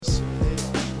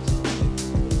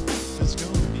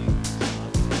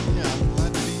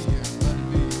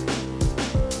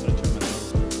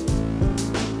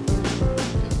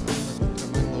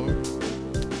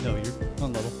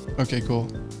Okay, cool.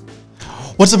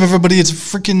 What's up, everybody? It's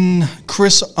freaking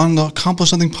Chris on the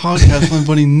Accomplish Nothing podcast with my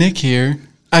buddy Nick here.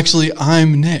 Actually,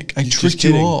 I'm Nick. I tricked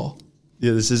you all.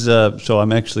 Yeah, this is so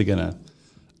I'm actually gonna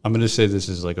say this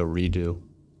is like a redo.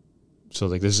 So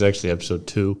like this is actually episode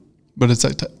 2. But it's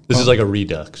like this is like a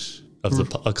redux of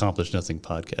the Accomplish Nothing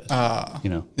podcast. You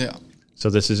know. Yeah.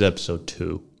 So this is episode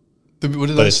 2. What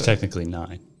did but I it's say? technically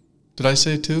 9. Did I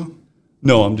say 2?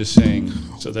 No, I'm just saying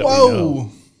so that we know.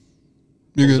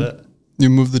 You're What was good. that? You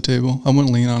moved the table. I wouldn't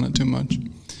lean on it too much.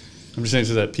 I'm just saying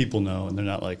so that people know and they're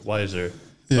not like, why is it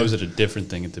a different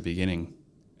thing at the beginning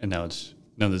and now it's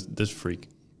this freak.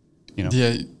 You know?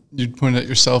 Yeah, you pointed at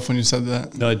yourself when you said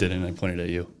that. No, I didn't. I pointed at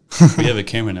you. We have a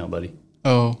camera now, buddy.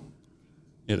 Oh.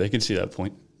 Yeah, they can see that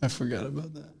point. I forgot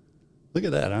about that. Look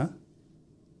at that, huh?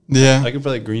 Yeah. I could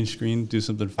probably green screen, do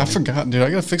something funny. I forgot, dude. I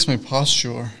got to fix my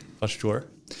posture. Posture.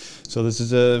 So this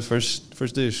is a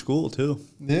first day of school, too.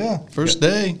 Yeah, first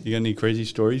day. You got any crazy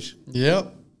stories?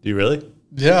 Yep. Do you really?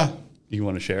 Yeah. You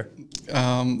want to share?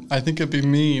 I think it'd be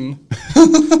mean.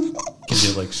 Can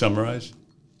you, like, summarize?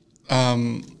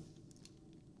 I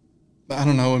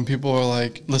don't know, when people are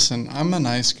like, listen, I'm a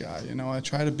nice guy, you know, I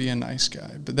try to be a nice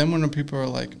guy. But then when people are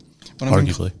like...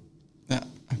 Arguably. Yeah,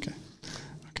 okay.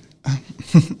 Okay.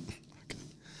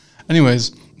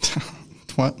 Anyways,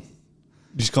 what?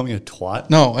 You just call me a twat?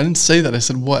 No, I didn't say that. I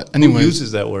said what? Anyways. Who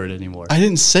uses that word anymore? I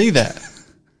didn't say that.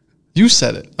 You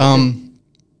said it. Okay.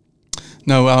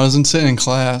 No, I wasn't sitting in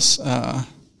class. I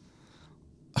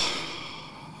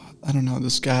don't know,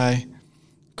 this guy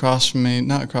across from me,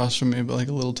 not across from me, but like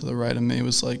a little to the right of me,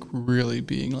 was like really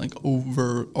being like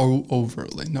overly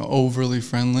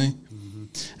friendly. Mm-hmm.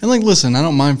 And like, listen, I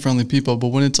don't mind friendly people, but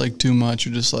when it's like too much,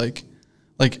 you're just like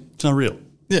it's not real.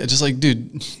 Yeah, just like,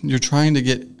 dude, you're trying to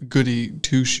get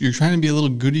you're trying to be a little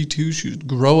goody two shoes.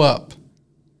 Grow up.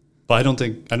 But I don't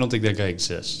think that guy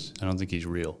exists. I don't think he's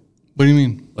real. What do you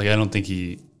mean? Like, I think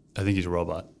he's a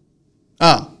robot.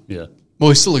 Ah. Yeah. Well,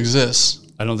 he still exists.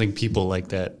 I don't think people like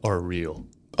that are real.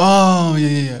 Oh,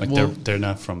 yeah. Like, well, they're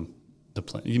not from the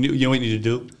planet. You know what you need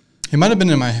to do? He might have been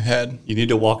in my head. You need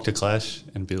to walk to class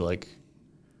and be like,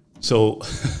 so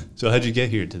how'd you get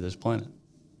here to this planet?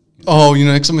 Oh, you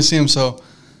know, next time I see him,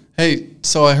 hey,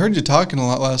 so I heard you talking a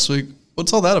lot last week.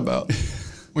 What's all that about?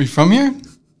 Were you from here?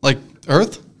 Like,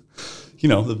 Earth? You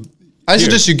know, I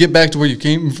suggest you get back to where you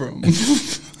came from. Be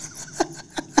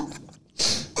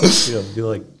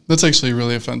like... That's actually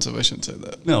really offensive. I shouldn't say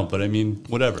that. No, but I mean,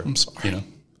 whatever. I'm sorry. You know,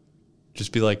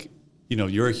 just be like, you know,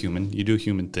 you're a human. You do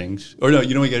human things. Or no,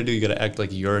 you know what you got to do? You got to act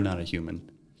like you're not a human.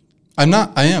 I'm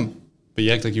not. I am. But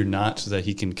you act like you're not so that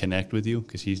he can connect with you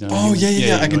because he's not a human.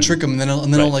 Yeah. I can know trick him, and then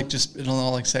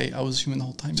I'll like say, I was human the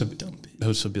whole time. So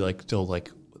be like,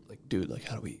 dude, like,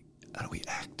 how do we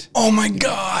act? Oh, my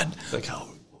God. Like, how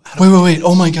wait.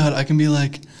 Oh, my God. I can be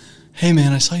like, hey,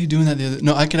 man, I saw you doing that the other...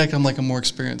 No, I could act I'm like I'm more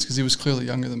experienced because he was clearly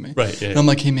younger than me. Right, yeah. And I'm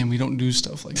like, hey, man, we don't do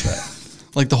stuff like that.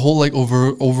 Like the whole like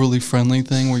overly friendly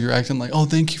thing where you're acting like, oh,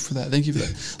 thank you for that. Thank you for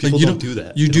that. People like, don't do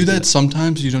that. You do that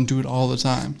sometimes. You don't do it all the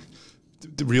time.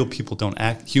 The real people don't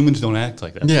act... Humans don't act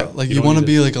like that. Yeah, bro. like you want to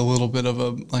be like a little bit of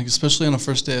a... Like, especially on a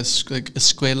first day of like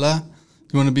escuela,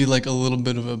 you want to be like a little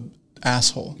bit of a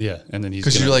asshole. Yeah, and then he's...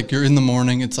 Because you're in the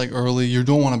morning, it's like early, you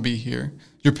don't want to be here.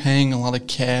 You're paying a lot of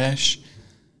cash.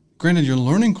 Granted, you're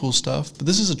learning cool stuff, but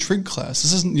this is a trig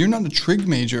class. You're not a trig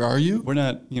major, are you? We're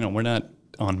not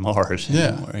on Mars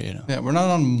anymore, you know. Yeah, we're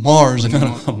not on Mars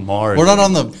anymore. On Mars.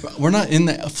 We're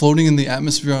not floating in the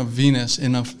atmosphere of Venus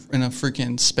in a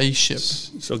freaking spaceship.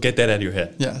 So get that out of your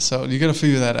head. Yeah, so you got to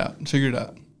figure that out. Figure it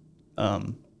out.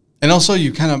 And also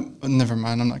you kind of... Never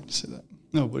mind, I'm not going to say that.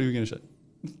 No, what are you going to say?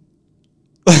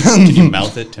 Can you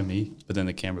mouth it to me? But then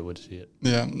the camera would see it.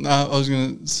 Yeah, I was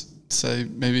going to say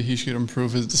maybe he should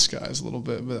improve his disguise a little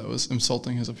bit, but that was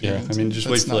insulting his appearance. Yeah, I mean, just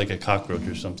wait for like a cockroach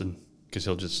or something, because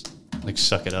he'll just like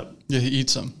suck it up. Yeah, he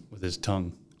eats them with his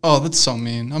tongue. Oh, that's so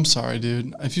mean. I'm sorry,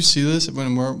 dude. If you see this, when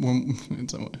he wouldn't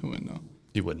know.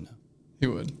 He wouldn't know. He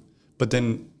would. But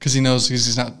then, because he knows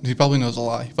he's not. He probably knows a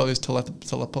lot. He probably has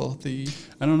telepathy.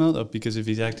 I don't know though, because if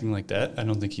he's acting like that, I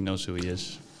don't think he knows who he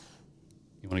is.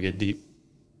 You want to get deep?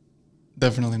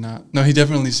 Definitely not. No, he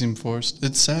definitely seemed forced.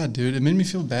 It's sad, dude. It made me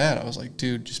feel bad. I was like,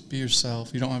 dude, just be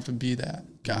yourself. You don't have to be that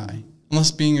guy.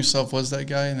 Unless being yourself was that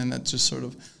guy, and then that's just sort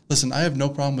of... Listen, I have no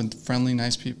problem with friendly,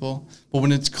 nice people, but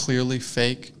when it's clearly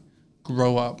fake,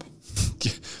 grow up.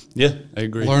 Yeah, I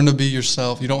agree. Learn to be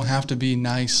yourself. You don't have to be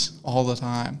nice all the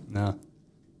time. No.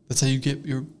 That's how you get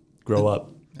your... Grow up.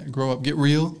 Grow up. Get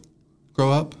real. Grow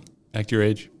up. Act your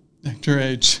age. Act your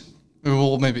age.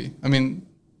 Well, maybe. I mean...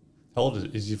 How old is he?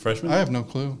 Is he a freshman? I have no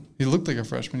clue. He looked like a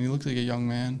freshman. He looked like a young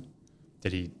man.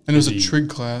 Did he? And it was a did he- trig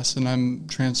class, and I'm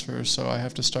transfer, so I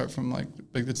have to start from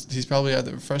he's probably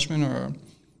either a freshman or,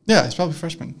 yeah, he's probably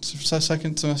freshman,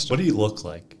 second semester. What do you look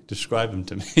like? Describe him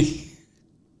to me.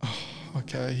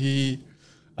 Okay,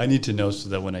 I need to know so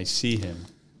that when I see him,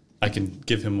 I can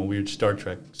give him a weird Star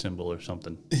Trek symbol or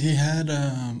something. he had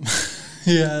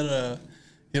he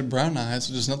had brown eyes,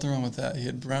 so there's nothing wrong with that. He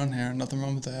had brown hair, nothing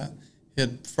wrong with that. He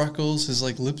had freckles. His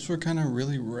lips were kind of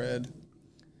really red.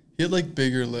 He had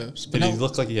bigger lips. But Did he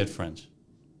look like he had friends?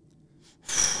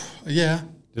 Yeah.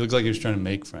 He looked like he was trying to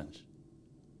make friends.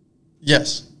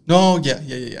 Yes. No. Yeah.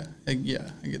 I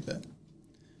get that.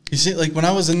 You see, when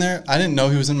I was in there, I didn't know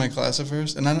he was in my class at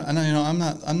first, and I'm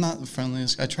not the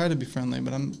friendliest. I try to be friendly,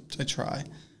 but I try.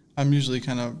 I'm usually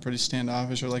kind of pretty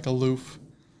standoffish or aloof.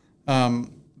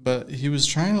 But he was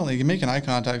trying to make an eye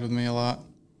contact with me a lot,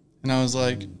 and I was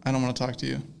like, I don't want to talk to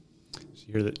you. So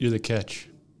you're the catch.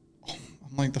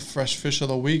 I'm like the fresh fish of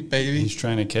the week, baby. He's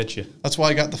trying to catch you. That's why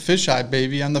I got the fish eye,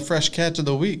 baby. I'm the fresh catch of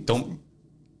the week. Don't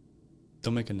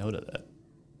make a note of that.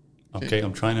 Okay,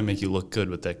 I'm trying to make you look good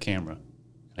with that camera.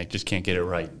 I just can't get it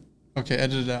right. Okay,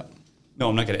 edit it out. No,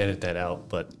 I'm not going to edit that out,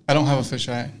 but I don't have a fish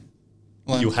eye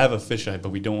lens. you have a fisheye, but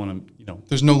we don't want to,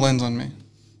 There's no lens on me.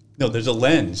 No, there's a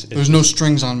lens. There's no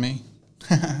strings on me.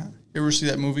 You ever see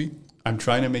that movie? I'm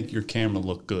trying to make your camera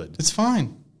look good, It's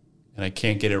fine. and I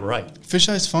can't get it right. Fish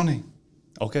eye's funny.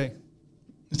 Okay.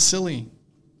 It's silly.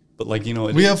 But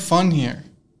We have fun here.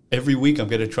 every week I'm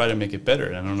going to try to make it better,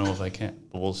 and I don't know if I can,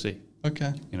 but we'll see.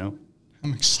 Okay.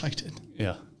 I'm excited.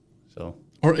 Yeah. So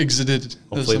Or exited.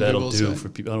 hopefully that'll do for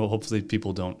people. Hopefully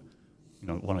people don't,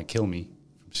 want to kill me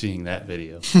from seeing that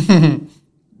video.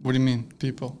 What do you mean,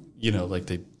 people?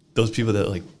 Those people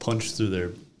that punch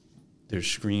through their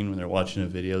screen when they're watching a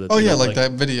video. Oh, yeah,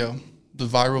 that video. The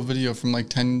viral video from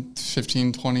 10,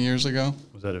 15, 20 years ago.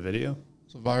 Was that a video?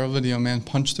 It's a viral video, man.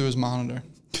 Punched through his monitor.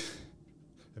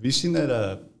 Have you seen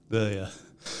that the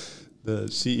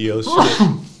CEO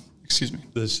skit? Excuse me.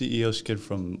 The CEO skit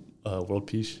from World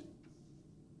Peace,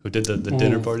 who did the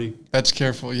dinner party. That's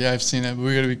careful. Yeah, I've seen it. But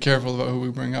we got to be careful about who we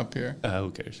bring up here.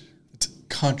 Who cares? It's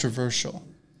controversial.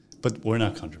 But we're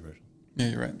not controversial. Yeah,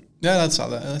 you're right. Yeah, I saw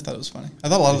that. I thought it was funny. I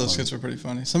thought a lot of those skits were pretty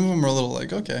funny. Some of them were a little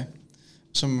okay.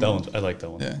 I like that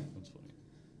one. Yeah. That one's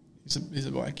funny. He's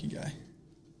a wacky guy.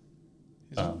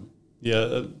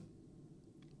 Yeah.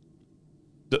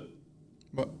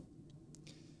 What?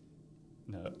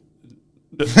 No.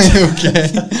 Okay.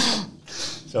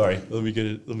 Sorry. Let me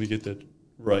get that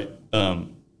right.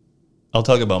 I'll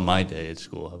talk about my day at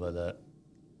school. How about that?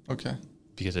 Okay.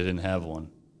 Because I didn't have one.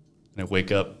 And I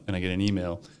wake up and I get an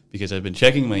email because I've been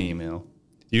checking my email.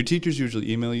 Do your teachers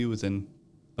usually email you within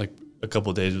a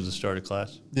couple of days of the start of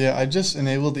class? Yeah, I just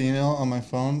enabled the email on my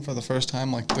phone for the first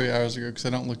time 3 hours ago because I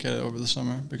don't look at it over the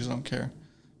summer because I don't care.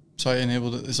 So I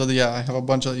enabled it. So yeah, I have a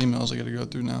bunch of emails I got to go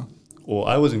through now. Well,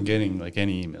 I wasn't getting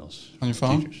any emails on your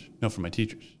phone. Teachers. No, from my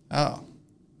teachers. Oh,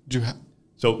 did you have?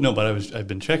 So no, but I've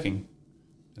been checking,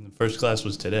 and the first class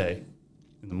was today,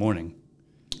 in the morning.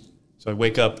 So I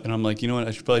wake up and I'm like, you know what?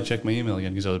 I should probably check my email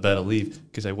again because I was about to leave.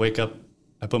 Because I wake up,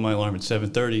 I put my alarm at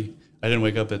 7:30. I didn't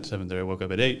wake up at 7:30. I woke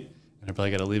up at 8, and I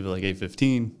probably got to leave at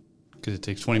 8:15 because it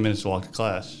takes 20 minutes to walk to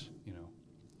class.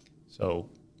 So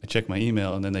I check my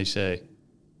email and then they say,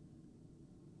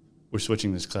 we're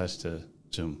switching this class to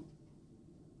Zoom.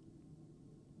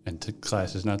 And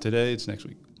class is not today, it's next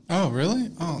week. Oh, really?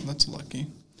 Oh, that's lucky.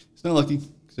 It's not lucky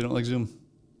because I don't like Zoom.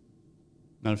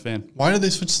 Not a fan. Why did they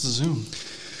switch to Zoom?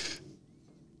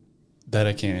 That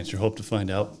I can't answer. Hope to find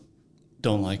out.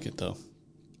 Don't like it, though.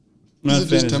 Is it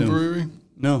just temporary?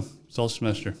 No, it's all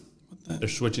semester. They're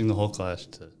switching the whole class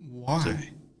to Why? Zoom.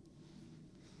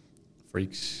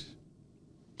 Freaks.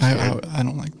 I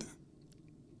don't like that.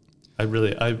 I'm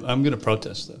going to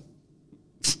protest, though.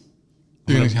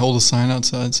 You're going to hold a sign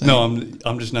outside saying... No,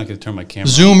 I'm just not going to turn my camera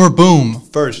Zoom on. or boom?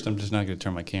 First, I'm just not going to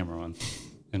turn my camera on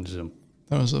in Zoom.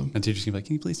 That was And teachers can be like,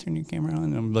 can you please turn your camera on?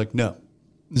 And I'm like, no.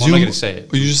 Zoom, I'm not going to say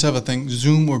it. You just have a thing,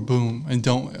 Zoom or boom, and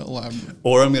don't elaborate.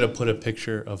 Or I'm going to put a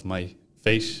picture of my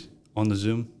face on the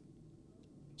Zoom.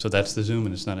 So that's the Zoom,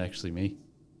 and it's not actually me.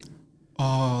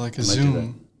 Oh, like a I might do Zoom.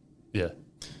 that. Yeah.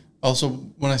 Also,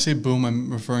 when I say boom,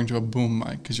 I'm referring to a boom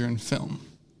mic because you're in film.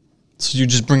 So you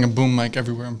just bring a boom mic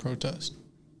everywhere in protest.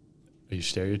 Are you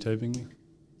stereotyping me?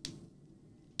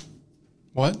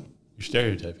 What? You're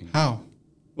stereotyping me. How?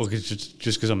 Well, just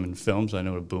because I'm in film, so I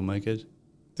know what a boom mic is.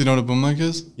 Do you know what a boom mic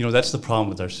is? That's the problem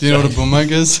with our society. Do you know what a boom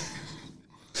mic is?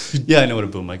 Yeah, I know what a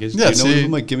boom mic is. Yeah, Do you know what a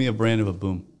boom mic? Give me a brand of a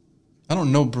boom. I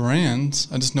don't know brands.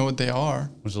 I just know what they are.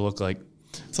 What does it look like?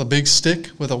 It's a big stick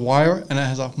with a wire, and it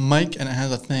has a mic, and it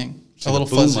has a thing. So a little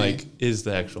the boom fuzzy. mic is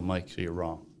the actual mic, so you're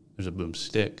wrong. There's a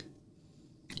boomstick.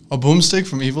 A boomstick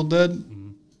from Evil Dead?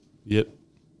 Yep.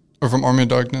 Or from Army of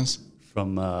Darkness?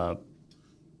 From,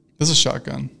 This is a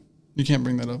shotgun. You can't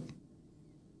bring that up.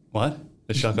 what?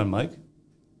 The shotgun mic?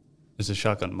 There's a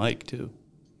shotgun mic, too.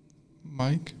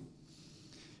 Mike?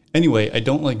 Anyway, I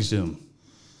don't like Zoom.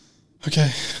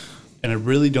 Okay. And I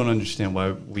really don't understand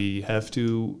why we have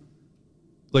to...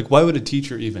 Like, why would a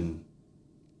teacher even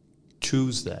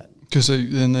choose that? Because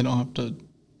then they don't have to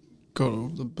go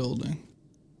to the building.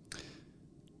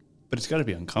 But it's got to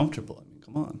be uncomfortable. I mean,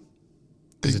 come on.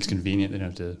 Because it's convenient. They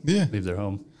don't have to leave their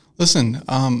home. Listen,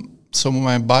 so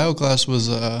my bio class was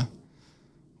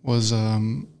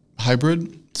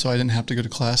hybrid, so I didn't have to go to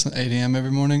class at 8 a.m.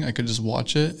 every morning. I could just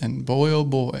watch it, and boy, oh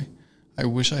boy, I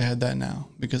wish I had that now,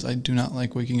 because I do not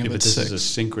like waking up at 6. But this is a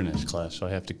synchronous class, so I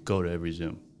have to go to every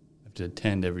Zoom. I have to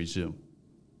attend every Zoom.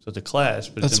 So it's a class,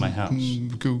 but it's in my house.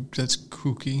 That's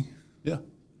kooky. Yeah.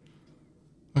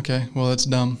 Okay, well, that's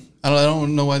dumb. I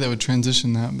don't know why they would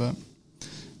transition that, but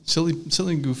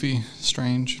silly, goofy,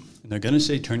 strange. And they're going to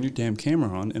say, turn your damn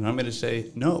camera on, and I'm going to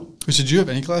say, no. Wait, did you have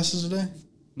any classes today?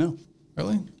 No.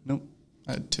 Really? Nope.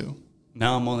 I had 2.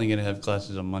 Now I'm only going to have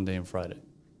classes on Monday and Friday.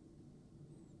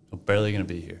 I'm barely going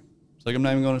to be here. It's like I'm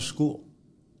not even going to school.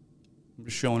 I'm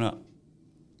just showing up.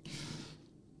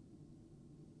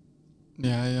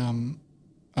 Yeah,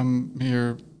 I'm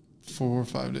here 4 or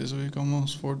 5 days a week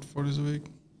almost. 4 days a week.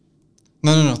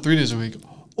 No, 3 days a week.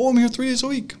 Oh, I'm here 3 days a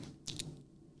week.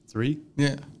 3?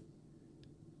 Yeah.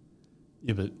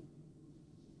 Yeah, but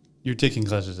you're taking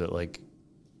classes that, like,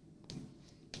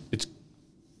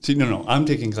 I'm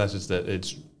taking classes that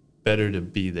it's better to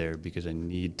be there because I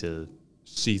need to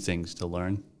see things to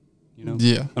learn, you know?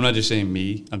 Yeah. I'm not just saying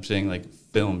me. I'm saying, like,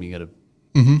 film, you got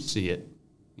to see it,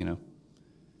 you know?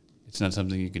 It's not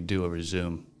something you could do over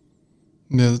Zoom.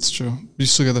 Yeah, that's true. You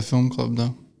still got the film club,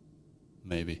 though.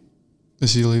 Maybe.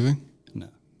 Is he leaving? No.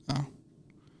 Oh.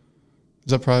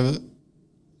 Is that private?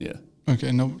 Yeah.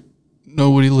 Okay,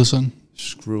 nobody listen.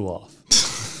 Screw off.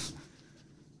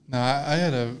 No, I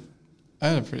had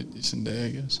a pretty decent day, I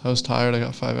guess. I was tired. I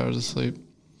got 5 hours of sleep.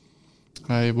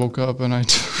 I woke up and I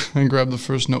grabbed the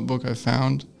first notebook I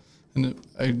found, and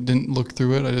I didn't look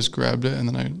through it. I just grabbed it and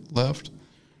then I left.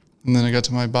 And then I got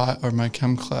to my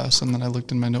chem class, and then I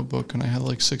looked in my notebook and I had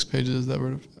like 6 pages that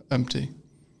were empty.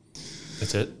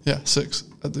 That's it? Yeah, 6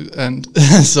 at the end.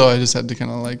 So I just had to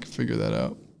kind of like figure that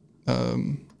out.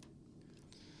 And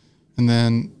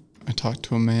then I talked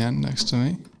to a man next to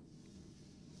me,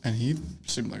 and he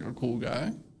seemed like a cool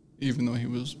guy, even though he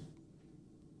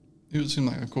seemed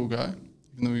like a cool guy,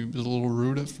 even though he was a little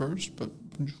rude at first, but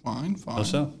fine. How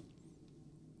so?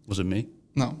 Was it me?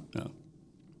 No. No.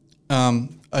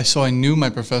 I knew my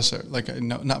professor, like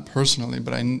not personally,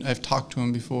 but I've talked to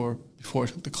him before I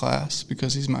took the class,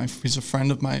 because he's a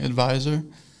friend of my advisor.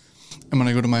 And when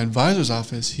I go to my advisor's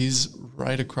office, he's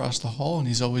right across the hall, and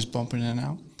he's always bumping in and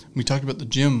out. We talked about the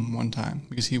gym one time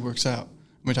because he works out.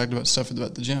 And we talked about stuff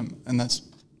about the gym, and I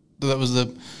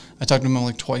talked to him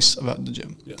like twice about the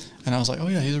gym. Yeah. And I was like, oh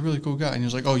yeah, he's a really cool guy. And he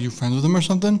was like, oh, you friends with him or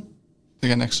something? The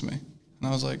guy next to me. And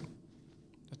I was like,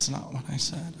 that's not what I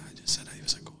said. I just said he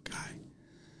was a cool guy.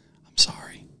 I'm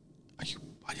sorry. Why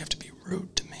do you have to be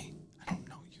rude to me? I don't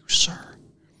know you, sir.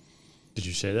 Did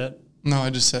you say that? No, I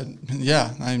just said,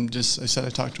 yeah. I said I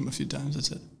talked to him a few times.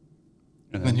 That's it.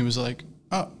 And then he was like,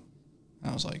 oh. And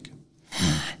I was like,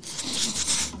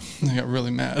 I got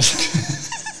really mad.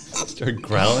 Started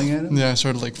growling at him? Yeah, I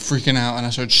started like freaking out, and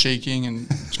I started shaking and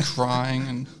crying.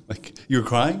 And like, you were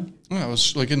crying? Yeah, I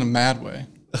was like in a mad way.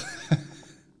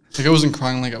 Like I wasn't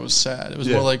crying like I was sad. It was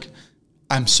more like,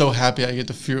 I'm so happy I get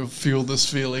to feel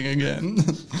this feeling again.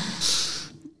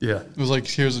 Yeah. It was like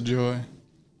tears of joy.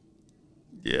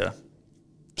 Yeah.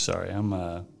 Sorry,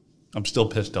 I'm still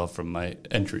pissed off from my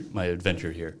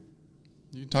adventure here.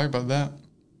 You can talk about that.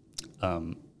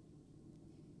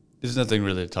 There's nothing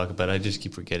really to talk about. I just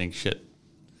keep forgetting shit.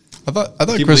 I thought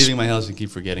keep Chris, leaving my house and keep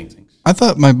forgetting things. I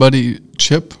thought my buddy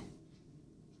Chip.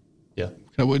 Yeah.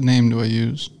 What name do I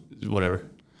use? Whatever.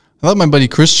 I thought my buddy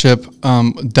Chris Chip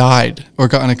died or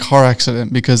got in a car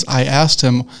accident because I asked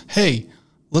him, hey,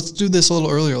 let's do this a little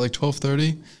earlier, like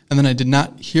 12:30. And then I did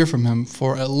not hear from him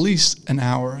for at least an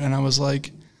hour. And I was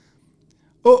like,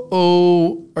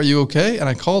 uh-oh, are you okay? And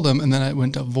I called him, and then I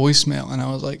went to voicemail. And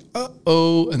I was like,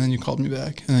 uh-oh. And then you called me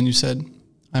back. And then you said,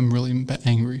 I'm really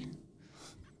angry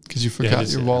because you forgot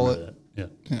your wallet. Yeah.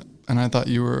 And I thought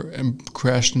you were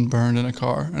crashed and burned in a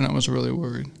car. And I was really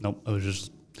worried. Nope. I was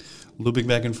just looping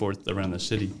back and forth around the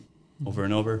city over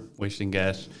and over, wasting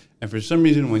gas. And for some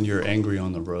reason, when you're angry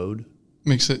on the road,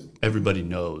 Makes it... everybody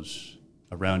knows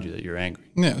around you that you're angry.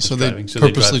 Yeah, so they driving. So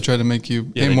purposely drive, try to make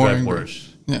you yeah, be they more drive angry.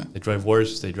 worse. Yeah, They drive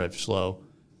worse. They drive slow,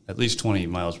 at least 20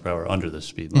 miles per hour under the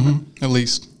speed limit. at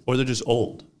least. Or they're just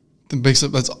old. That's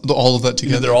all of that You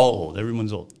know, together. they're all old.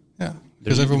 Everyone's old. Yeah,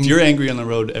 because If everyone. you're angry on the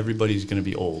road, everybody's going to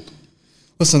be old.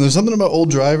 Listen, there's something about old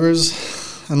drivers,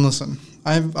 and listen,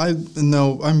 I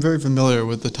know I'm very familiar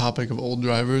with the topic of old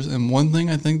drivers, and one thing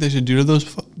I think they should do to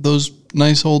those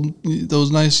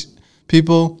nice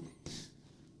people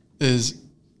is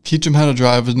teach them how to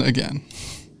drive again.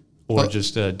 Or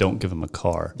just don't give them a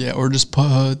car. Yeah, or just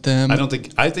put them.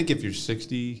 I think if you're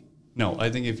 60, no, I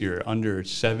think if you're under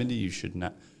 70, you should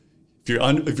not.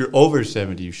 If you're over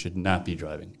 70, you should not be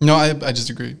driving. No, I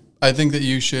disagree. I think that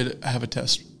you should have a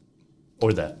test.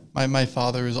 Or that. My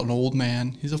father is an old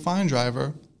man. He's a fine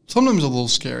driver. Sometimes a little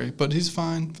scary, but he's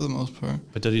fine for the most part.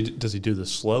 But does he do the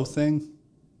slow thing?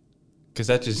 Because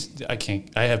I can't.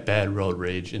 I have bad road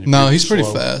rage. And if No, you're he's pretty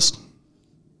slow, fast.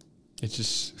 I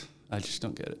just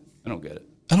don't get it. I don't get it.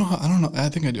 I don't know. I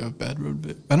think I do have bad road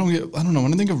rage. I don't know.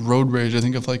 When I think of road rage, I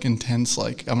think of like intense,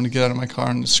 like I'm going to get out of my car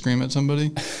and scream at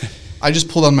somebody. I just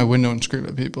pull down my window and scream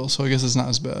at people, so I guess it's not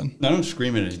as bad. I don't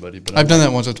scream at anybody, but I've done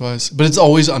that once or twice, but it's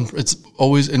always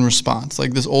in response.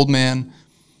 Like this old man,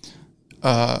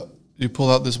 you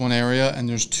pull out this one area and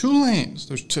there's 2 lanes.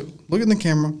 There's 2. Look at the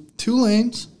camera. 2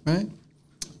 lanes, right?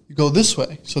 You go this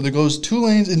way. So there goes 2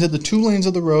 lanes into the 2 lanes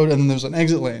of the road, and then there's an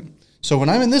exit lane. So when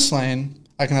I'm in this lane,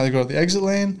 I can either go to the exit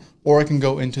lane or I can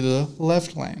go into the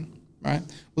left lane, right?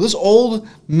 Well, this old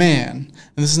man,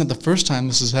 and this isn't the first time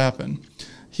this has happened,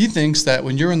 he thinks that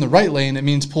when you're in the right lane, it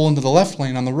means pull into the left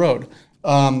lane on the road.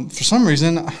 For some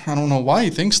reason, I don't know why he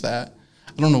thinks that.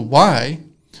 I don't know why,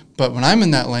 but when I'm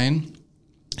in that lane,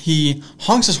 he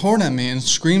honks his horn at me and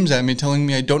screams at me, telling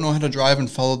me I don't know how to drive and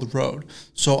follow the road.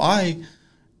 So I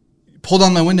pull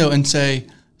down my window and say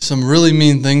some really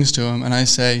mean things to him, and I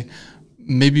say,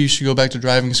 maybe you should go back to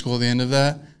driving school at the end of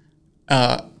that.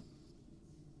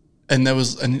 And that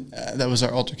was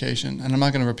our altercation. And I'm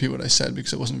not going to repeat what I said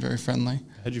because it wasn't very friendly.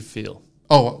 How'd you feel?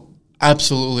 Oh,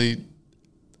 absolutely.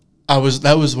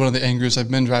 That was one of the angriest I've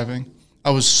been driving.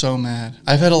 I was so mad.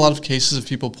 I've had a lot of cases of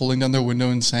people pulling down their window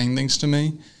and saying things to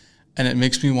me, and it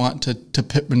makes me want to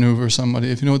pit maneuver somebody.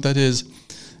 If you know what that is,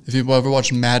 if you've ever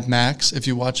watched Mad Max, if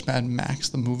you watch Mad Max,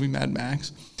 the movie Mad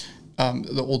Max,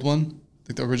 the old one,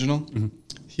 like the original,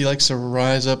 he likes to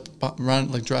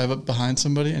drive up behind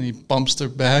somebody, and he bumps their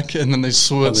back, and then they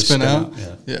spin out.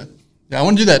 Yeah. I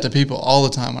want to do that to people all the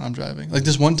time when I'm driving. Like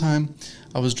this one time,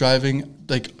 I was driving,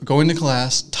 like going to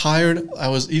class, tired. I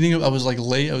was like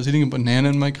late. I was eating a banana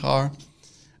in my car.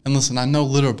 And listen, I'm no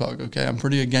litter bug, okay? I'm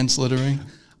pretty against littering.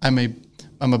 I'm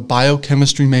a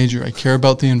biochemistry major. I care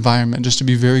about the environment, just to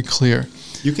be very clear.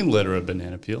 You can litter a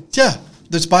banana peel. Yeah,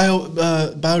 that's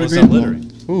biodegradable. Well, it's not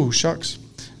littering. Ooh, shucks.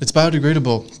 It's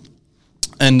biodegradable.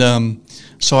 And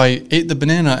so I ate the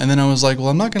banana, and then I was like, well,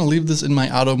 I'm not going to leave this in my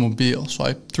automobile. So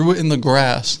I threw it in the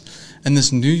grass. And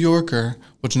this New Yorker,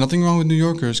 which nothing wrong with New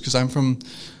Yorkers, because I'm from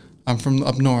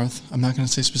up north. I'm not going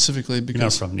to say specifically because You're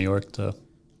not from New York, though.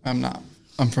 I'm not.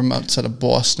 I'm from outside of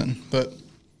Boston, but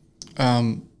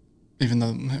even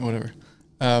though whatever,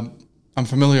 I'm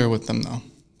familiar with them though.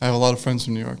 I have a lot of friends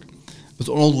from New York. It was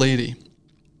an old lady,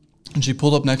 and she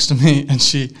pulled up next to me, and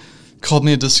she called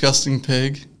me a disgusting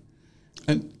pig.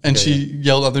 And she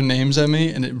yelled other names at me,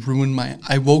 and it ruined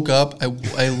I woke up,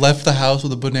 I left the house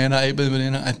with a banana, I ate the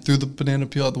banana, I threw the banana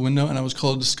peel out the window, and I was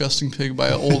called a disgusting pig by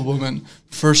an old woman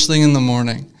first thing in the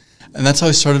morning. And that's how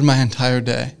I started my entire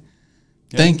day.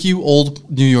 Yeah. Thank you, old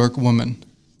New York woman.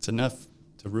 It's enough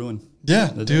to ruin. Yeah,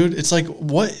 dude. It's like,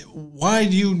 why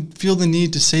do you feel the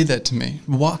need to say that to me?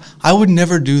 Why? I would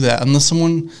never do that unless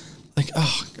someone,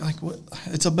 what?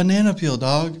 It's a banana peel,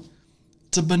 dog.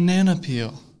 It's a banana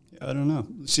peel. I don't know.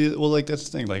 See, well, that's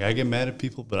the thing. I get mad at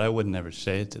people, but I would never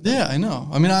say it to them. Yeah, I know.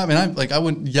 I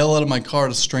wouldn't yell out of my car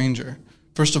at a stranger.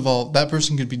 First of all, that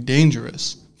person could be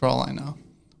dangerous for all I know.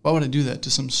 Why would I do that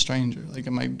to some stranger? Do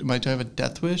I have a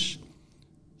death wish?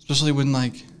 Especially when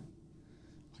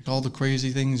all the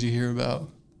crazy things you hear about.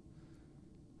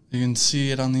 You can see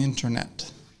it on the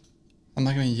internet. I'm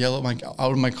not going to yell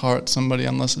out of my car at somebody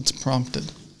unless it's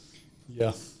prompted.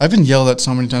 Yeah. I've been yelled at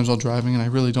so many times while driving, and I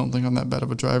really don't think I'm that bad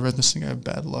of a driver. I just think I have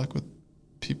bad luck with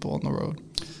people on the road.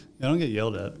 I don't get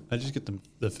yelled at. I just get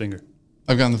the finger.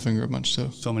 I've gotten the finger a bunch, too.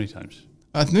 So many times.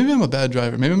 Maybe I'm a bad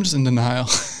driver. Maybe I'm just in denial.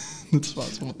 That's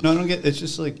possible. No, I don't get. It's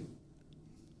just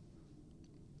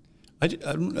I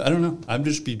don't know. I'm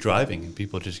just be driving, and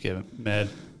people just get mad.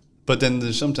 But then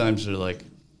there's sometimes they're like,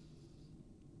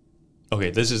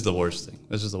 okay, this is the worst thing.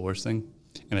 This is the worst thing.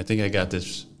 And I think I got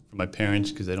this from my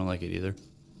parents because they don't like it either.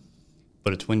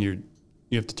 But it's when you're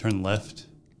you have to turn left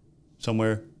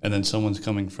somewhere, and then someone's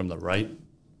coming from the right.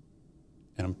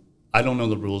 And I don't know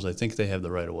the rules. I think they have the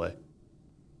right of way.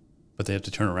 But they have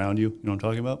to turn around you. You know what I'm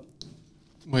talking about?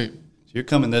 Wait. So you're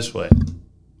coming this way.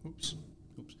 Oops.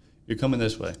 You're coming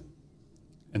this way.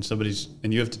 And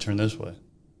you have to turn this way.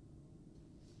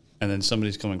 And then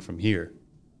somebody's coming from here,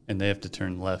 and they have to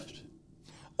turn left.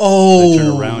 Oh. They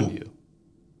turn around you,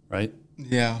 right?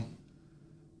 Yeah.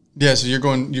 Yeah, so they're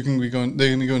going to be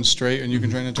going straight, and you can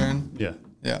try to turn? Yeah.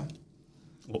 Yeah.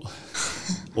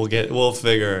 We'll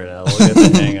figure it out. We'll get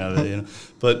the hang of it, you know.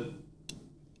 But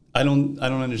I don't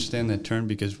understand that turn,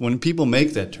 because when people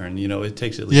make that turn, you know, it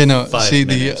takes at least 5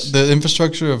 minutes. The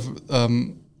infrastructure of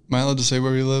am I allowed to say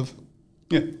where we live?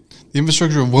 Yeah. The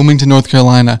infrastructure of Wilmington, North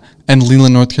Carolina, and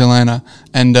Leland, North Carolina,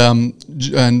 and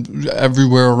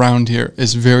everywhere around here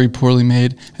is very poorly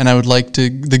made. And I would like the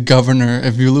governor,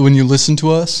 when you listen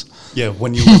to us. Yeah,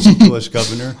 when you listen to us,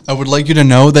 Governor. I would like you to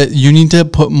know that you need to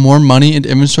put more money into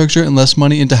infrastructure and less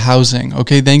money into housing.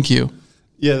 Okay, thank you.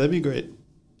 Yeah, that'd be great.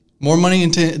 More money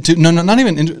not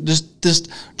even just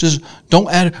don't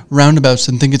add roundabouts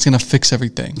and think it's gonna fix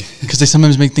everything, because they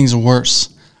sometimes make things worse.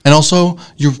 And also,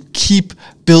 you keep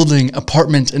building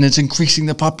apartments, and it's increasing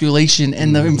the population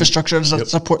and the infrastructure to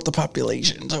support the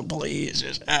population. So please,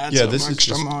 just add some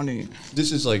extra money.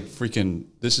 This is like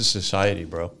this is society,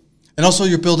 bro. And also,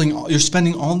 you're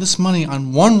spending all this money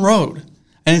on one road,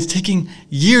 and it's taking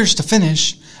years to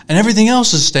finish, and everything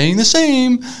else is staying the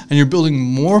same, and you're building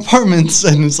more apartments,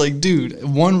 and it's like, dude,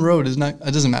 one road is not,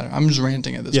 it doesn't matter. I'm just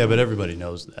ranting at this point. Yeah, but everybody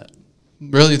knows that.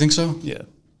 Really? You think so? Yeah.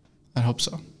 I hope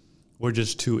so. We're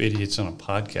just two idiots on a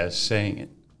podcast saying it.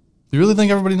 You really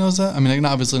think everybody knows that? I mean,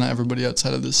 obviously not everybody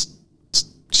outside of this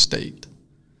state.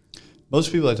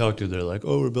 Most people I talk to, they're like,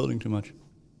 oh, we're building too much.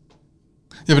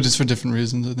 Yeah, but it's for different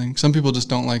reasons, I think. Some people just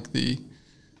don't like the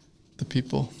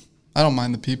people. I don't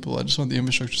mind the people. I just want the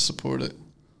infrastructure to support it.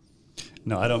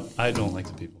 No, I don't like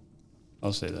the people.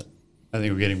 I'll say that. I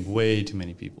think we're getting way too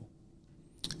many people.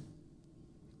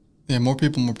 Yeah, more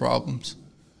people, more problems.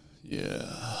 Yeah.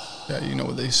 Yeah, you know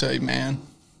what they say, man.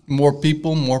 More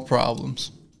people, more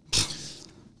problems.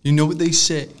 You know what they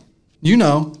say. You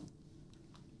know.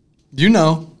 You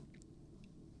know.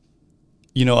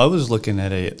 You know, I was looking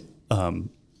at a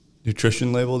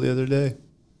nutrition label the other day.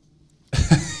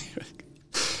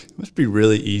 It must be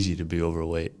really easy to be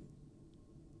overweight.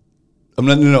 I'm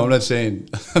not saying,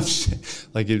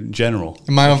 like in general.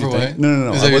 Am I overweight?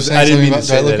 No. Is that I didn't mean to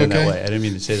say that in that way. I didn't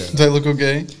mean to say that. Does I look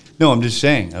okay? No, I'm just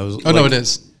saying. Oh, no, it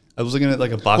is. I was looking at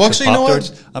like a box of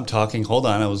Pop-Tarts. I'm talking, hold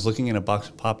on. I was looking at a box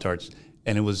of Pop-Tarts,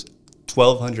 and it was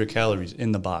 1,200 calories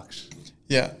in the box.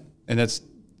 Yeah. And I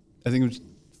think it was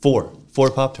four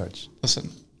Pop-Tarts.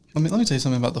 Listen, let me tell you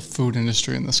something about the food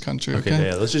industry in this country, okay?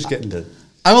 Yeah, let's just get into...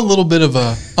 I'm a little bit of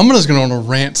I'm just going to on a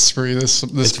rant spree this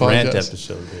it's podcast. Rant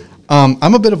episode, dude.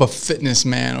 I'm a bit of a fitness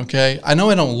man, okay? I know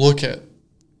I don't look it.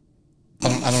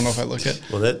 I don't know if I look it.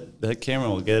 Well, that camera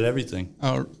will get everything.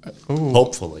 Oh.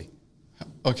 Hopefully.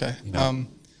 Okay. You know?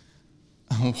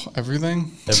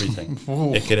 Everything? Everything.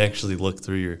 It could actually look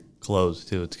through your clothes,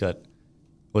 too. It's got,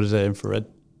 what is that, infrared?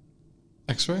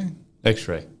 X-ray?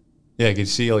 X-ray. Yeah, I can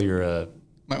see all your...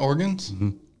 my organs? Mm-hmm.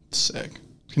 Sick.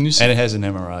 Can you see? And it has an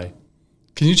MRI.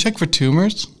 Can you check for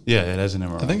tumors? Yeah, it has an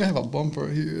MRI. I think I have a bump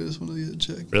right here. I just want to get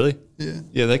checked. Really? Yeah.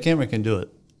 Yeah, that camera can do it.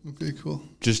 Okay, cool.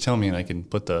 Just tell me and I can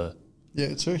put the... Yeah,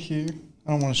 it's right here.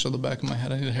 I don't want to show the back of my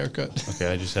head. I need a haircut.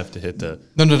 Okay, I just have to hit the...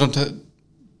 No, don't. Don't.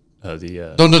 I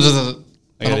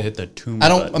got to hit the tumor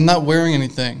button. I'm not wearing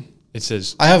anything. It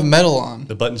says... I have metal on.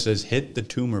 The button says, hit the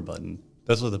tumor button.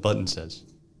 That's what the button says.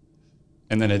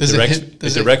 And then it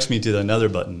Does directs me to another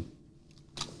button.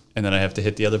 And then I have to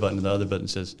hit the other button, and the other button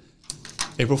says...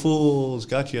 April Fool's,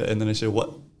 gotcha. And then I say, what?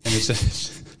 And it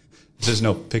says,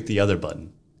 no, pick the other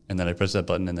button. And then I press that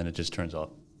button, and then it just turns off.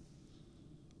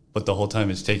 But the whole time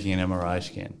it's taking an MRI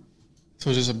scan. So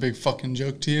it's just a big fucking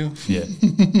joke to you? Yeah.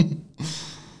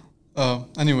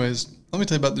 Anyways, let me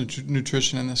tell you about the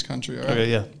nutrition in this country, all right?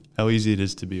 Okay, yeah. How easy it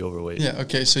is to be overweight. Yeah,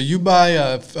 okay. So you buy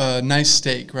a nice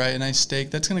steak, right? A nice steak.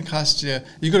 That's going to cost you...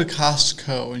 You go to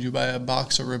Costco and you buy a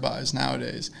box of ribeyes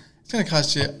nowadays. It's going to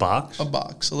cost you... A box? A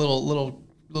box. A little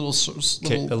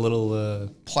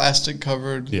plastic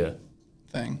covered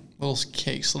thing, little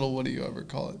case, little what do you ever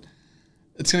call it?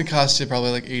 It's gonna cost you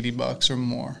probably like $80 or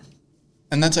more,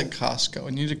 and that's at Costco.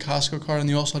 And you need a Costco card, and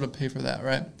you also have to pay for that,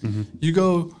 right? Mm-hmm. You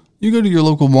go to your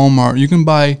local Walmart. You can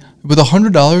buy with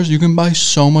 $100. You can buy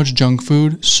so much junk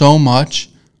food, so much,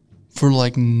 for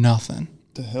like nothing.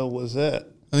 The hell was that?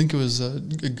 I think it was a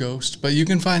ghost, but you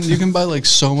can buy like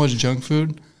so much junk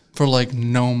food for like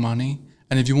no money.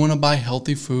 And if you want to buy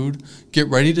healthy food, get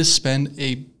ready to spend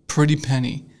a pretty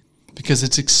penny because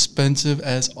it's expensive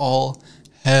as all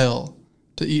hell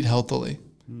to eat healthily.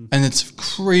 And it's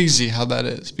crazy how that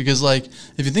is because, like,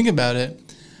 if you think about it,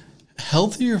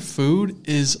 healthier food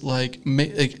is like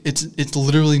it's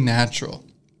literally natural.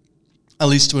 At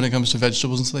least when it comes to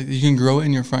vegetables and stuff like that. You can grow it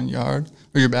in your front yard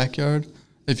or your backyard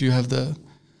if you have the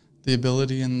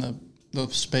ability and the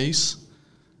space.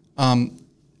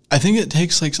 I think it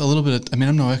takes like a little bit of, I mean,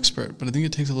 I'm no expert, but I think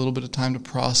it takes a little bit of time to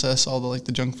process all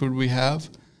the junk food we have,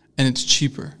 and it's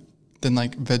cheaper than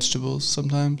like vegetables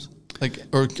sometimes. Like,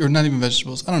 or not even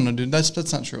vegetables. I don't know, dude.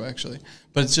 That's not true, actually.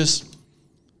 But it's just,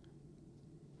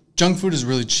 junk food is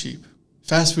really cheap.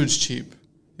 Fast food's cheap,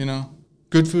 you know?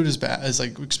 Good food is bad. It's,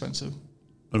 like, expensive.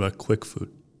 What about quick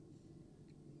food?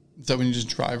 Is that when you just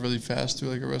drive really fast through,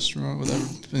 like, a restaurant, whatever,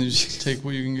 and you just take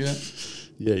what you can get?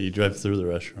 Yeah, you drive through the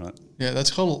restaurant. Yeah,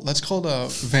 that's called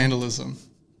vandalism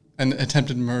and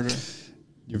attempted murder.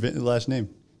 Your last name?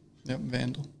 Yep,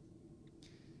 vandal.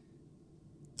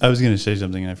 I was going to say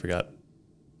something and I forgot.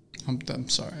 I'm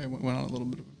sorry. I went on a little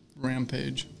bit of a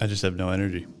rampage. I just have no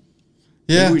energy.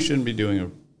 Yeah. Maybe we shouldn't be doing a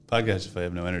podcast if I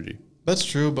have no energy. That's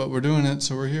true, but we're doing it,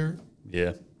 so we're here.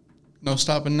 Yeah. No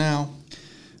stopping now.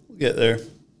 We'll get there.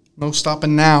 No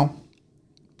stopping now.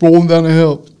 Rolling down the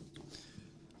hill.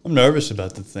 I'm nervous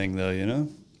about the thing, though, you know?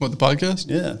 What, the podcast?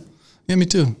 Yeah. Yeah, me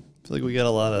too. I feel like we got a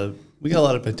lot of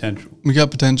potential. We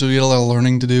got potential. We got a lot of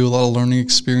learning to do, a lot of learning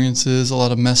experiences, a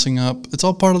lot of messing up. It's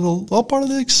all part of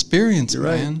the experience, You're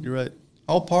man. right. You're right.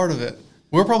 All part of it.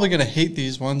 We're probably gonna hate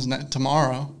these ones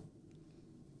tomorrow.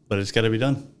 But it's got to be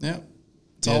done. Yeah.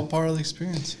 It's all part of the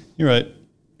experience. You're right.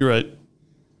 You're right.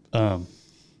 I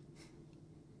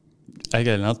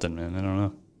got nothing, man. I don't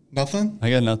know. Nothing? I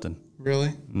got nothing.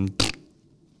 Really? Mm.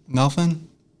 Nothing?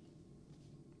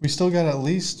 We still got at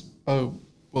least, we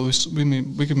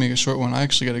could make a short one. I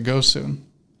actually got to go soon.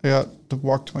 I got to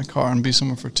walk to my car and be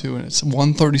somewhere for 2, and it's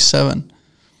 1:37.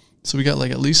 So we got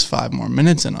like at least 5 more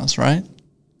minutes in us, right?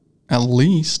 At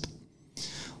least.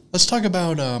 Let's talk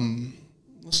about,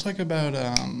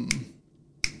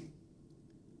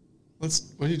 what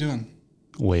are you doing?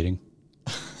 Waiting.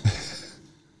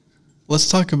 Let's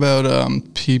talk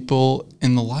about people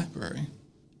in the library.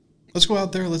 Let's go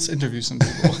out there. Let's interview some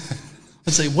people.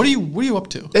 Let's say, what are you up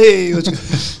to? Hey,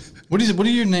 let's What are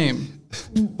your name?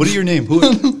 What are your name? What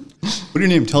are your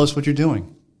name? Tell us what you're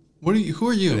doing. Who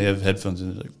are you? And they have headphones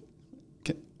and they're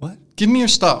like, what? Give me your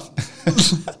stuff.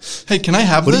 Hey, can I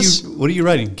have this? What are you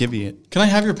writing? Give me it. Can I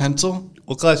have your pencil?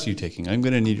 What class are you taking? I'm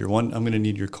gonna need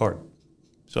your card,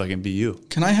 so I can be you.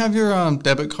 Can I have your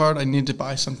debit card? I need to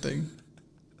buy something.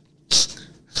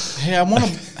 Hey,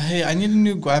 I need a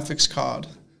new graphics card.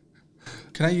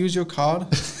 Can I use your card?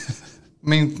 I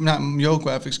mean, not your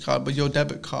graphics card, but your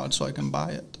debit card so I can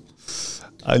buy it.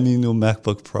 I need a new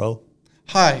MacBook Pro.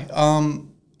 Hi,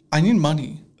 I need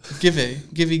money.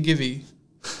 Givey.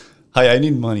 Hi, I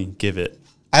need money. Give it.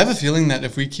 I have a feeling that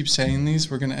if we keep saying these,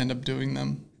 we're going to end up doing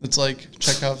them. It's like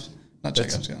Chekhov's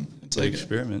gun. It's Like like,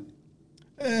 experiment.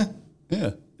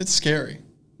 Yeah, it's scary.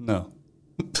 No.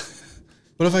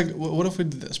 What if we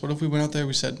did this? What if we went out there,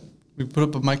 we put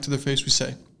up a mic to their face, we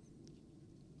say,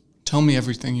 tell me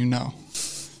everything you know.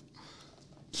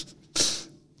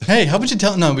 Hey, how about you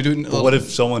tell? No, we do it. But what if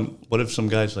some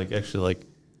guy's like actually like?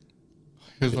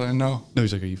 Here's what I know. No,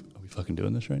 he's like, are we fucking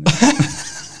doing this right now?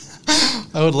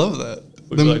 I would love that.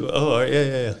 We'd be like, oh, all right,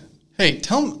 yeah. Hey,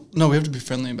 no, we have to be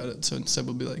friendly about it. So instead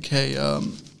we'll be like, hey,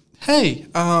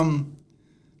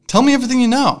 tell me everything you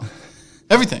know.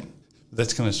 Everything.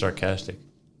 That's kind of sarcastic.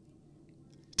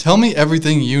 Tell me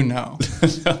everything you know.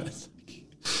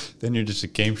 Then you're just a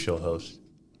game show host.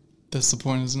 That's the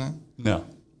point, isn't it? No.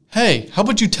 Hey, how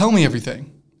about you tell me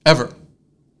everything? Ever.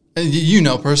 You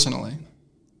know personally.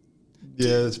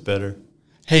 Yeah, that's better.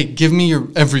 Hey, give me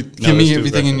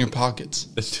everything in your pockets.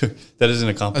 That doesn't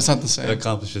accomplish. That's not the same. That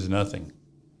accomplishes nothing.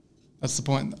 That's the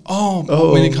point.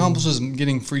 Oh. When it accomplishes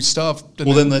getting free stuff.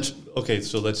 Then let's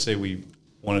say we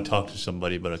want to talk to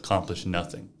somebody but accomplish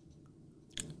nothing.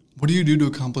 What do you do to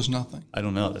accomplish nothing? I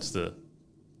don't know. That's a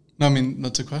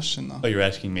question though. Oh, you're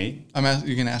asking me?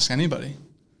 You can ask anybody.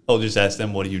 Oh, just ask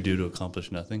them, what do you do to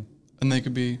accomplish nothing? And they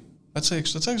could be. That's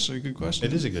actually a good question.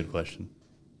 It is a good question.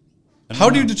 How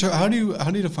do you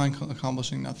define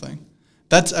accomplishing nothing?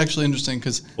 That's actually interesting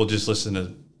because. Well, just listen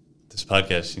to this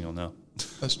podcast and you'll know.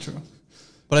 That's true.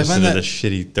 But listen I find to that the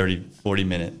shitty 30, 40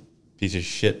 minute piece of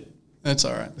shit. That's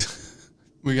all right.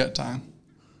 We got time.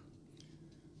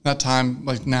 Not time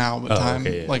like now, but time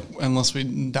like unless we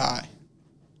die.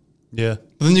 Yeah.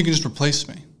 But then you can just replace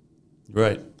me.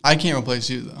 Right. I can't replace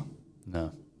you though.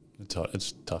 No,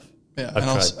 it's tough. Yeah, I've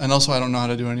and also I don't know how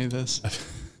to do any of this.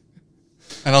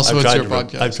 And also, I've it's tried your to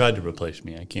podcast. I've tried to replace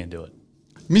me. I can't do it.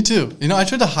 Me too. You know, I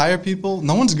tried to hire people.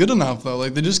 No one's good enough though.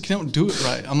 Like they just can't do it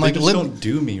right. I'm They like, just don't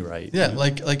do me right. yeah, you know?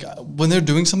 like when they're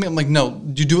doing something, I'm like, no,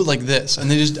 you do it like this,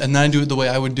 and then I do it the way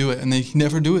I would do it, and they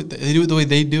never do it. They do it the way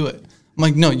they do it. I'm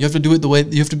like, no, you have to do it the way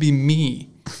you have to be me.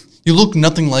 You look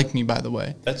nothing like me, by the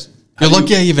way. You're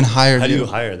lucky I even hired you. How do you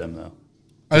hire them though?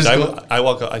 I I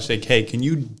walk up. I say, "Hey, can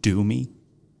you do me?"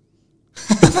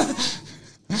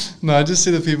 No, I just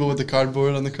see the people with the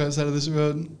cardboard on the side of this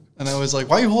road, and I was like,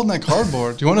 "Why are you holding that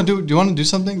cardboard? Do you want to do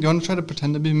something? Do you want to try to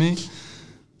pretend to be me?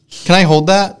 Can I hold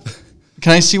that?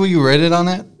 Can I see what you rated on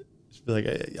it? Just be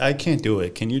like, I can't do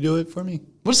it. Can you do it for me?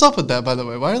 What's up with that, by the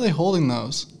way? Why are they holding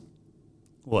those?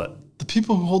 What? The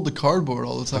people who hold the cardboard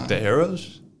all the time. Like the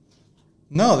arrows?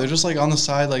 No, they're just like on the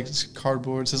side, like it's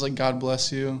cardboard. It says like "God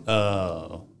bless you."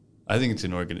 Oh, I think it's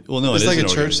an organ. Well, no, It's it is like an a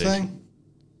church organization. thing.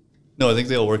 No, I think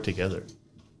they all work together.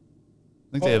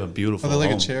 I think they have a beautiful. Are they like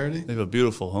home. a charity? They have a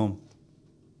beautiful home.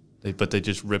 But they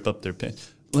just rip up their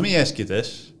pants. Let me ask you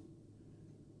this.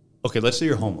 Okay, let's say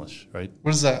you're homeless, right?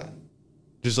 What is that?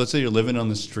 Just let's say you're living on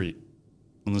the street,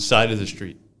 on the side of the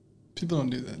street. People don't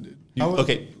do that, dude.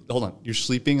 Okay, hold on. You're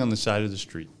sleeping on the side of the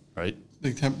street, right?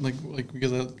 Like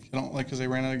because I don't like because they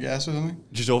ran out of gas or something.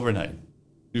 Just overnight,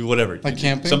 whatever. Like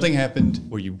camping? Something happened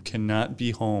where you cannot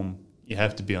be home. You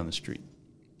have to be on the street.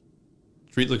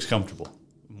 Street looks comfortable,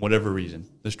 for whatever reason.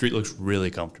 The street looks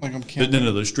really comfortable. Like I'm camping.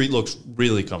 No. The street looks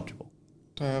really comfortable.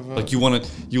 Do I have a, Like you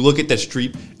look at that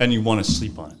street and you want to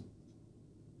sleep on it.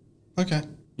 Okay.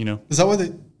 You know? Is that why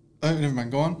they? Oh, never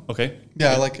mind. Go on. Okay.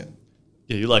 Yeah, I like it.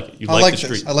 Yeah, you like it. You I like like the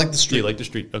this. street. I like the street. You like the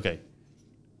street. Okay.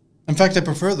 In fact, I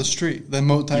prefer the street than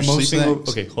most You're things. sleeping.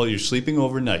 Okay, hold on. You're sleeping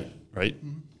overnight, right?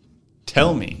 Mm-hmm.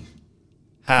 Tell me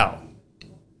how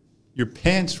your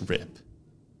pants rip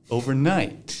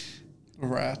overnight.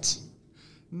 Rats.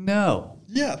 No,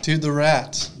 Yeah, dude, the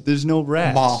rats. there's no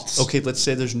rats. Moths. Okay, let's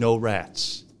say there's no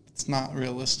rats. It's not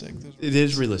realistic. It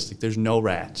is realistic. There's no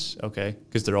rats, okay?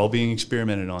 Because they're all being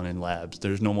experimented on in labs.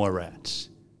 There's no more rats,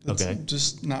 It's okay?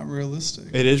 just not realistic.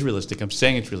 It is realistic. I'm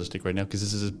saying it's realistic right now because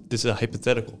this is a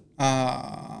hypothetical.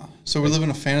 So we live in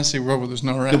a fantasy world where there's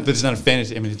no No, rats. but it's not a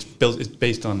fantasy. I mean, it's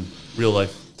based on real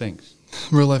life things.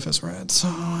 Real life has rats. So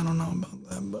I don't know about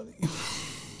that, buddy.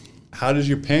 How does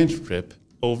your pants rip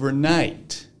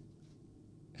overnight?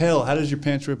 Hell, how does your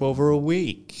pants rip over a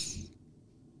week?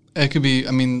 It could be,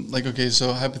 I mean, like, okay,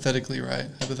 so hypothetically, right?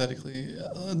 Hypothetically.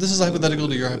 This is hypothetical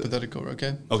to your hypothetical,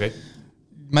 okay? Okay,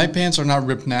 My pants are not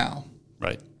ripped now.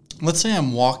 right. Let's say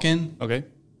I'm walking Okay,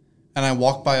 and I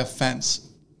walk by a fence.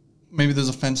 Maybe there's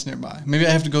a fence nearby. Maybe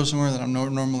I have to go somewhere that I'm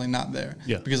normally not there.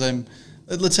 Yeah. Because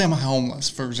let's say I'm homeless,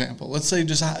 for example. Let's say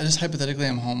just hypothetically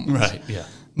I'm homeless. right, yeah.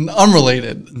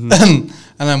 Unrelated. And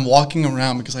I'm walking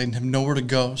around because I have nowhere to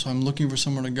go. So I'm looking for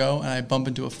somewhere to go and I bump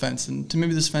into a fence. And to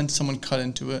maybe this fence, someone cut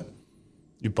into it.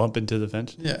 You bump into the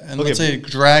fence? Yeah. And Okay, let's say it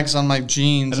drags on my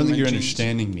jeans. I don't and think my you're jeans-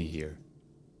 understanding me here.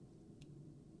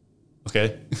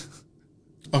 Okay?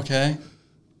 Okay.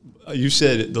 You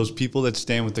said those people that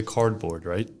stand with the cardboard,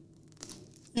 right?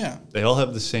 Yeah. They all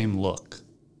have the same look.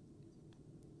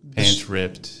 Pants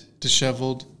ripped,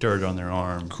 Disheveled. dirt on their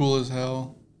arm, Cool as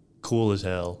hell. cool as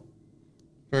hell,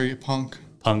 Very punk.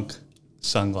 punk,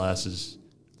 sunglasses,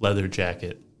 leather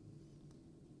jacket,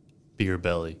 beer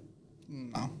belly,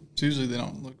 No. Usually they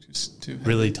don't look too heavy.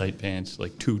 really tight pants,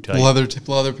 like too tight.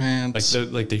 Leather pants.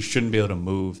 Like they shouldn't be able to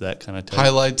move, that kind of tight.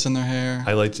 Highlights in their hair.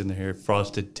 Highlights in their hair,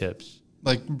 frosted tips,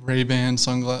 Like Ray-Ban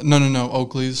sunglasses. No,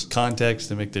 Oakleys. contacts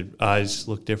to make their eyes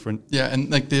look different. Yeah, and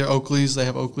like they're Oakleys. They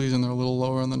have Oakleys and they're a little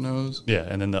lower on the nose. Yeah,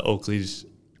 and then the Oakleys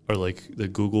are like the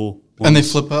Google ones, And they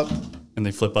flip up. and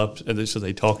they flip up, and so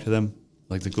they talk to them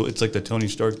like it's like the Tony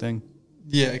Stark thing,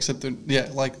 Yeah, except they're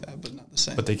like that, but not the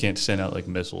same. but they can't send out like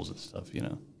missiles and stuff, you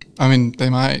know. I mean, they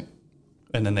might.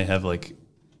 And then they have like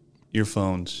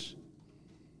earphones.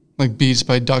 Like Beats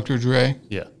by Dr. Dre.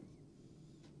 Yeah.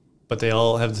 But they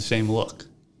all have the same look.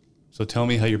 So tell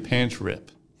me how your pants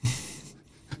rip. I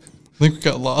think we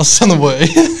got lost on the way.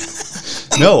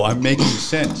 No, I'm making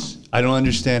sense. I don't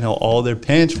understand how all their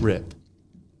pants rip.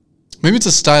 Maybe it's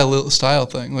a style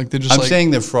thing. Like they're just I'm like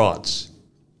saying they're frauds.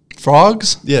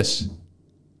 frogs. Yes.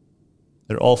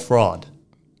 They're all fraud.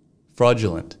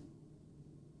 Fraudulent.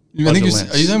 I think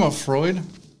Fraudulence. are you talking about Freud?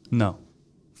 No.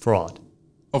 Fraud.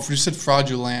 Oh, you said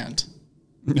fraudulent.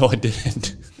 No, I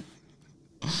didn't.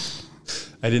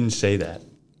 I didn't say that.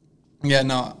 Yeah,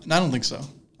 no, I don't think so.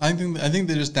 I think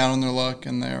they're just down on their luck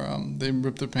and they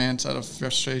rip their pants out of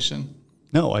frustration.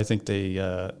 No, I think they...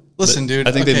 Listen, dude,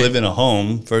 I think they okay. live in a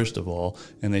home, first of all,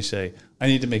 and they say, I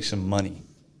need to make some money.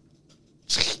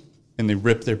 and they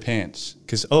rip their pants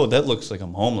because, oh, that looks like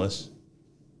I'm homeless.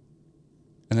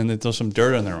 And then they throw some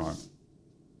dirt on their arm.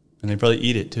 And they probably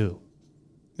eat it too.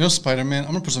 You know, Spider-Man, I'm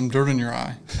going to put some dirt in your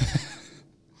eye.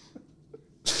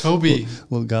 Toby.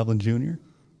 Little Goblin Jr.?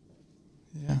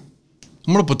 Yeah.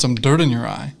 I'm going to put some dirt in your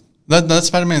eye. That's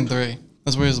Spider-Man 3.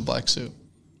 That's where he has a black suit.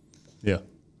 Yeah.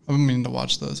 I've been meaning to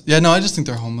watch those. Yeah, no, I just think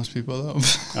they're homeless people, though.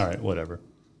 All right, whatever.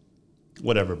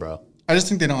 Whatever, bro. I just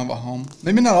think they don't have a home.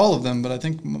 Maybe not all of them, but I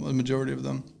think the majority of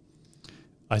them.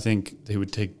 I think they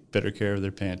would take better care of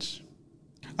their pants.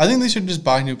 I think they should just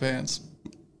buy new pants.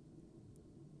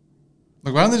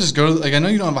 Like, why don't they just go to, like, I know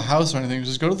you don't have a house or anything,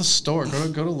 just go to the store,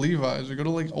 go to Levi's, or go to,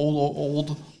 like,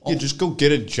 old. Yeah, just go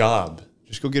get a job.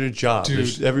 Just go get a job.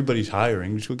 Dude. Everybody's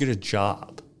hiring. Just go get a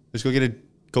job. Just go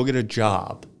get a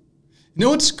job. You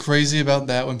know what's crazy about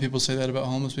that when people say that about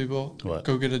homeless people? What?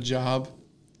 Go get a job.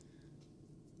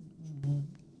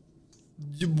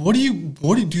 Do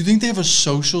you think they have a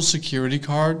social security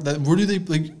card? Where do they,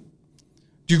 like, do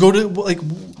you go to, like,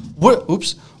 what,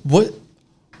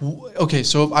 okay,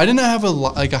 so if I didn't have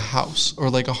a house or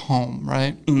like a home,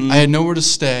 right? I had nowhere to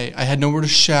stay, I had nowhere to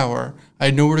shower, I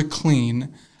had nowhere to clean,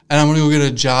 and I'm gonna go get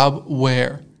a job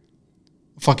where?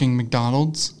 Fucking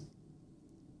McDonald's?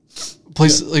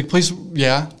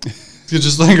 Yeah. It's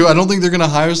just like, I don't think they're gonna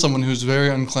hire someone who's very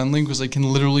uncleanly because they can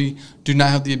literally do not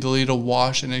have the ability to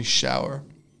wash in a shower.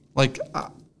 Like,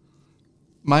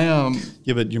 Yeah,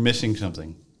 but you're missing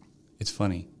something. It's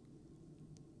funny.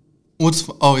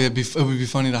 it would be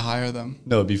funny to hire them.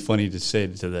 No, it'd be funny to say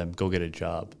to them, go get a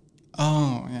job.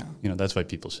 Oh, yeah. You know, that's why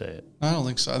people say it. I don't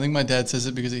think so. I think my dad says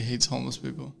it because he hates homeless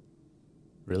people.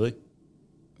 Really?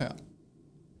 Yeah.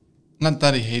 Not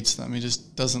that he hates them, he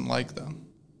just doesn't like them.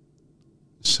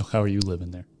 So how are you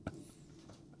living there?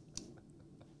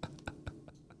 What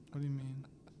do you mean?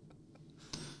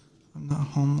 I'm not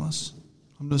homeless.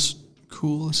 I'm just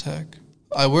cool as heck.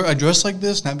 I dress like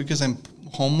this not because I'm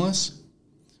homeless,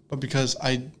 but because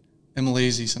I am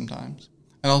lazy sometimes.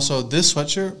 And also, this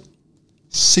sweatshirt,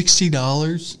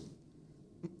 $60.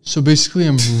 So basically,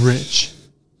 I'm rich.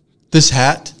 This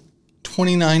hat,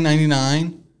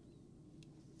 $29.99.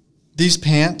 These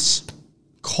pants,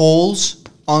 Kohl's,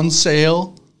 on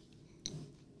sale.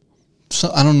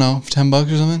 So I don't know, $10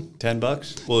 or something.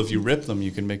 $10? Well, if you rip them,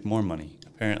 you can make more money.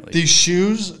 Apparently. These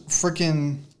shoes,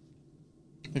 freaking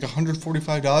like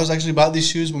 $145. I actually bought these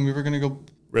shoes when we were gonna go.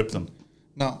 Rip them.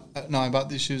 No, I bought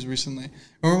these shoes recently.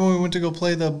 Remember when we went to go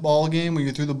play the ball game where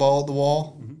you threw the ball at the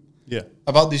wall? Mm-hmm. Yeah.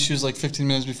 I bought these shoes like 15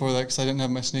 minutes before that because I didn't have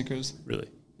my sneakers. Really?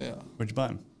 Yeah. Where'd you buy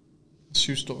them?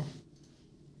 Shoe store.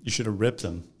 You should have ripped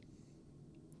them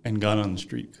and gone on the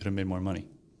street. Could have made more money.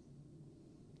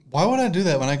 Why would I do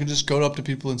that when I could just go up to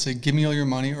people and say, give me all your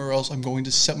money or else I'm going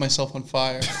to set myself on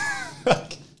fire?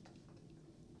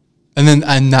 And then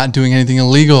I'm not doing anything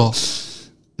illegal.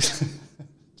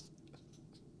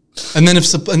 And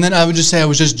then I would just say I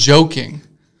was just joking.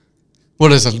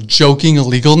 What is it? Joking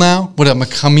illegal now? What? I'm a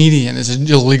comedian. Is it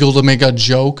illegal to make a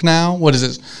joke now? What is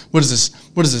this? What is this?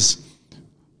 What is this?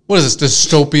 What is this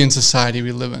dystopian society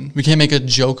we live in? We can't make a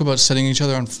joke about setting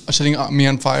me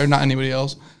on fire, not anybody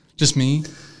else, just me.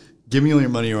 Give me all your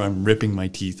money or I'm ripping my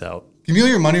teeth out. Give me all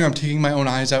your money or I'm taking my own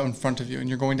eyes out in front of you, and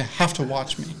you're going to have to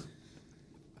watch me.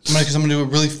 Because I'm going to do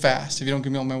it really fast. If you don't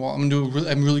give me all my wallet,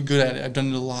 I'm really good at it. I've done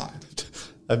it a lot.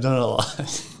 I've done it a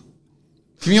lot.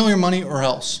 Give me all your money or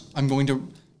else I'm going to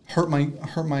do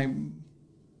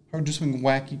something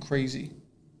wacky, crazy.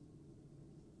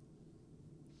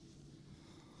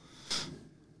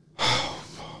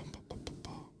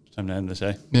 Time to end this,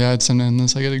 eh? Yeah, it's time to end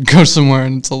this. I got to go somewhere,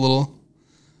 and it's a little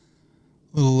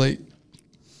late.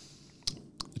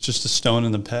 It's just a stone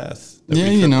in the path that Yeah,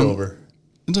 we you tripped know. over.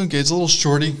 It's okay. It's a little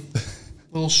shorty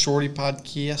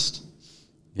podcast.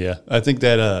 Yeah, I think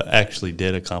that actually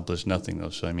did accomplish nothing, though.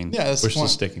 So I mean, Yeah, that's we're the still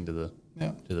point. sticking to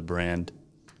the brand,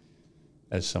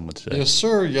 as some would say. Yes,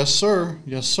 sir. Yes, sir.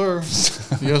 Yes, sir.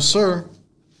 Yes, sir.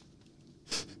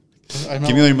 Give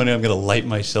me all your money. I'm gonna light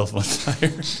myself on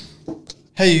fire.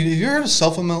 Hey, have you heard of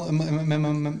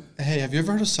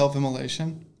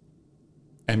self-immolation?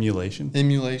 Emulation?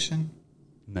 Emulation?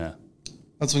 Nah.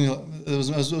 That's when I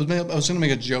was going to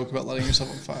make a joke about lighting yourself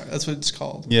on fire. That's what it's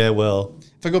called. Yeah, well,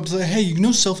 If I go up to say, hey, you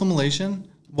know self-immolation?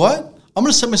 What? I'm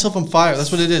going to set myself on fire.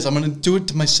 That's what it is. I'm going to do it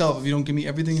to myself if you don't give me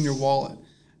everything in your wallet.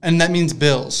 And that means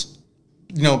bills.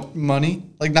 You know, money.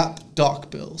 Like, not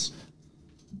duck bills.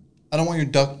 I don't want your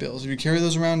duck bills. If you carry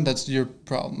those around, that's your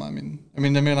problem. I mean,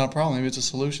 maybe not a problem. Maybe it's a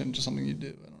solution to something you do.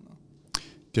 I don't know.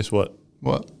 guess what?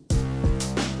 What?